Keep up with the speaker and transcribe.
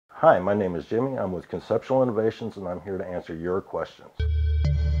Hi, my name is Jimmy. I'm with Conceptual Innovations and I'm here to answer your questions.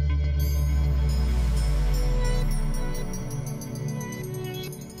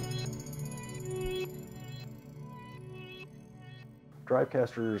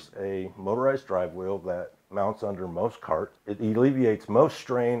 DriveCaster is a motorized drive wheel that mounts under most carts. It alleviates most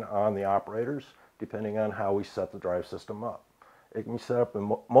strain on the operators depending on how we set the drive system up. It can be set up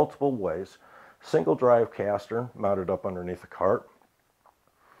in multiple ways. Single drive caster mounted up underneath the cart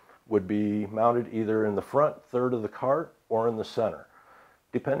would be mounted either in the front third of the cart or in the center.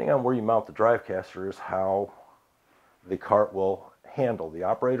 Depending on where you mount the drive caster is how the cart will handle. The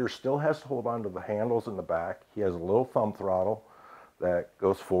operator still has to hold on to the handles in the back. He has a little thumb throttle that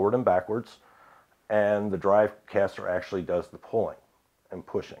goes forward and backwards, and the drive caster actually does the pulling and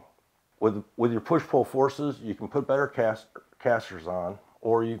pushing. With your push-pull forces, you can put better casters on,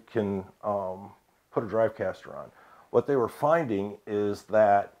 or you can put a drive caster on. What they were finding is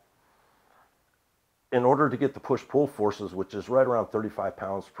that in order to get the push-pull forces, which is right around 35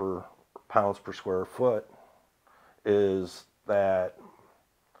 pounds per square foot, is that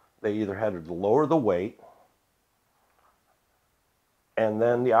they either had to lower the weight, and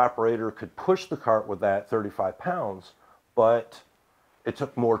then the operator could push the cart with that 35 pounds, but it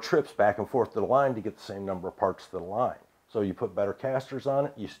took more trips back and forth to the line to get the same number of parts to the line. So you put better casters on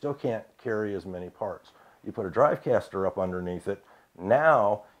it, you still can't carry as many parts. You put a drive caster up underneath it,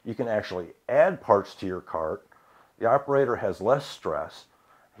 now you can actually add parts to your cart. The operator has less stress.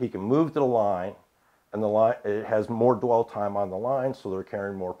 He can move to the line, and it has more dwell time on the line, so they're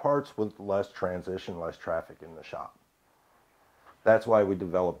carrying more parts with less transition, less traffic in the shop. That's why we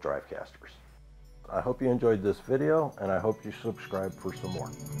developed drive casters. I hope you enjoyed this video, and I hope you subscribe for some more.